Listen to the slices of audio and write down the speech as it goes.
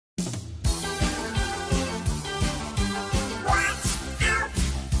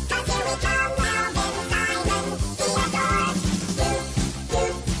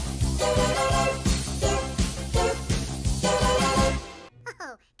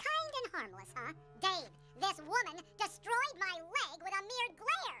woman destroyed my leg with a mere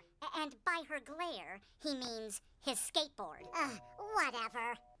glare. And by her glare, he means his skateboard.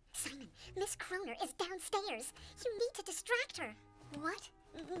 Whatever. Simon, Miss Kroner is downstairs. You need to distract her. What?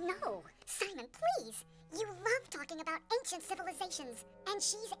 No. Simon, please. You love talking about ancient civilizations, and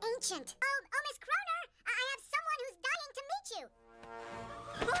she's ancient. Oh, Miss Kroner, I have someone who's dying to meet you.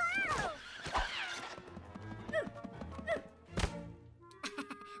 Whoa!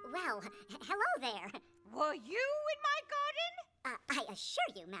 Well, hello there. Were you in my garden? I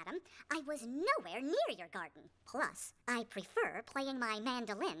assure you, madam, I was nowhere near your garden. Plus, I prefer playing my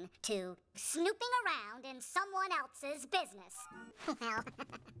mandolin to snooping around in someone else's business. Well,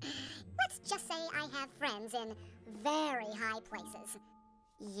 let's just say I have friends in very high places.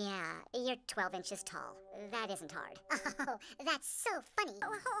 Yeah, you're 12 inches tall. That isn't hard. Oh, that's so funny.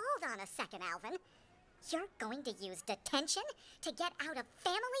 Oh, hold on a second, Alvin. You're going to use detention to get out of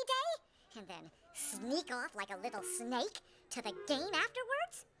family day? And then sneak off like a little snake to the game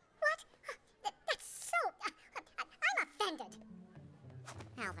afterwards? What? That's so... I'm offended.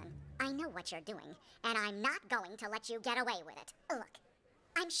 Alvin, I know what you're doing, and I'm not going to let you get away with it. Look,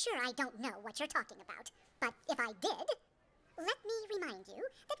 I'm sure I don't know what you're talking about, but if I did, let me remind you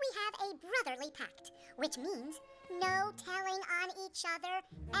that we have a brotherly pact, which means no telling on each other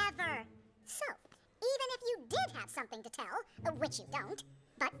ever. So, even if you did have something to tell, which you don't,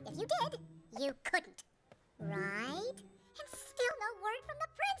 but if you did, you couldn't. Right? And still no word from the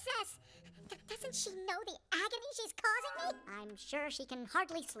princess. Doesn't she know the agony she's causing me? I'm sure she can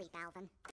hardly sleep, Alvin.